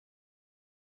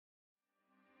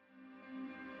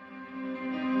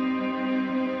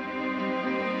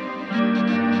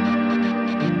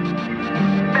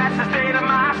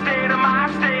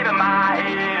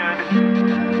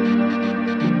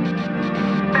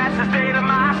the state of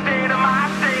my, state of my,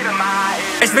 state of my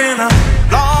head. It's been a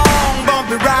long,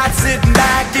 bumpy ride sitting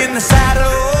back in the saddle.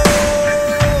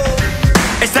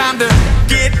 It's time to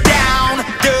get down,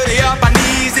 dirty up our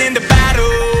knees into battle.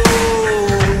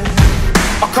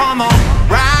 Oh, come on,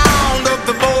 round up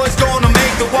the boys, gonna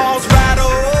make the walls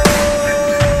rattle.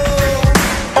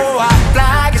 Oh, our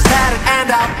flag is tattered and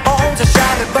our bones are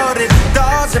shattered, but it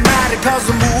doesn't matter 'cause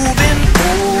we're moving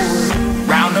forward.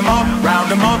 Round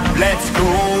 'em up, let's go.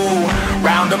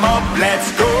 Round 'em up,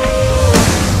 let's go.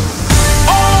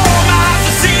 All eyes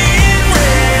are seeing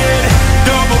red,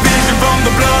 double vision from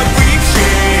the blood we've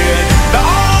shed. The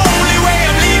only way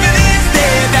I'm leaving is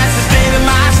dead. That's the state of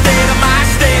my, state of my,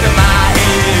 state of my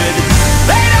head.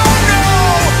 They don't know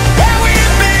where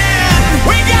we've been.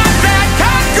 We got that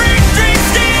concrete street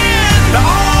skin. The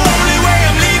only way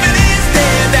I'm leaving is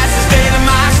dead. That's the state of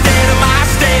my, state of my,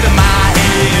 state of my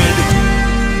head.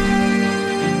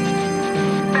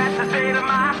 That's the state of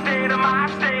my, state of my,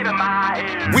 state of my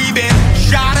head. We've been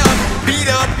shot up, beat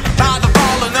up by the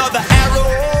falling of the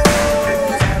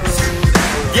arrows.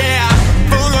 Yeah,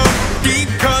 full of deep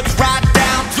cuts right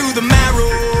down to the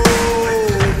marrow.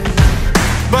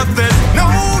 But there's no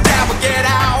doubt we'll get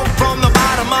out from the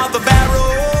bottom of the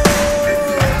barrel.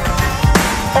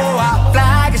 Oh, our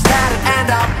flag is tattered and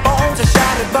our bones are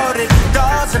shattered, but it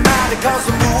doesn't matter 'cause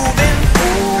we're moving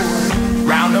forward.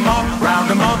 Round 'em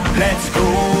up, let's go.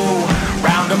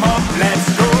 Round 'em up, let's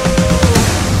go.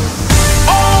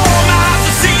 All eyes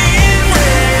are seeing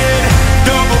red,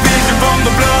 double vision from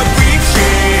the blood we've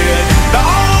shed. The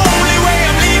only way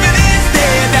I'm leaving is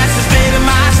dead. That's the state of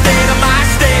my, state of my,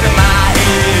 state of my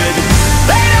head.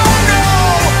 They don't know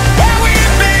where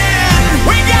we've been.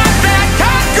 We got that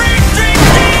concrete street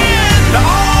skin. The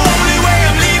only way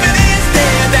I'm leaving is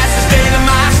dead. That's the state of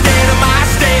my, state of my,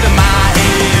 state of my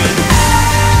head.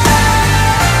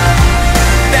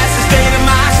 That's the state of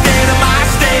my, state of my,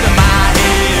 state of my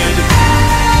head.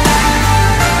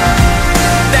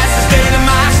 That's the state of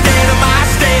my, state of my,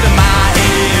 state of my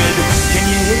head. Can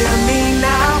you hear me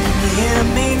now? Can you hear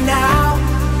me now?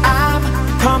 I'm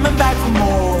coming back for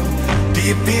more. Do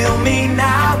you feel me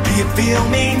now? Do you feel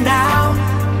me now?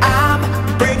 I'm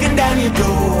breaking down your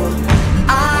door.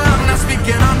 I'm not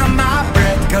speaking under my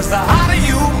breath, 'cause the harder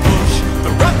you push,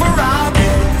 the rougher I'll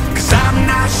get. 'Cause I'm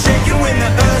not shaking when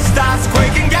the earth starts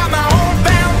quaking.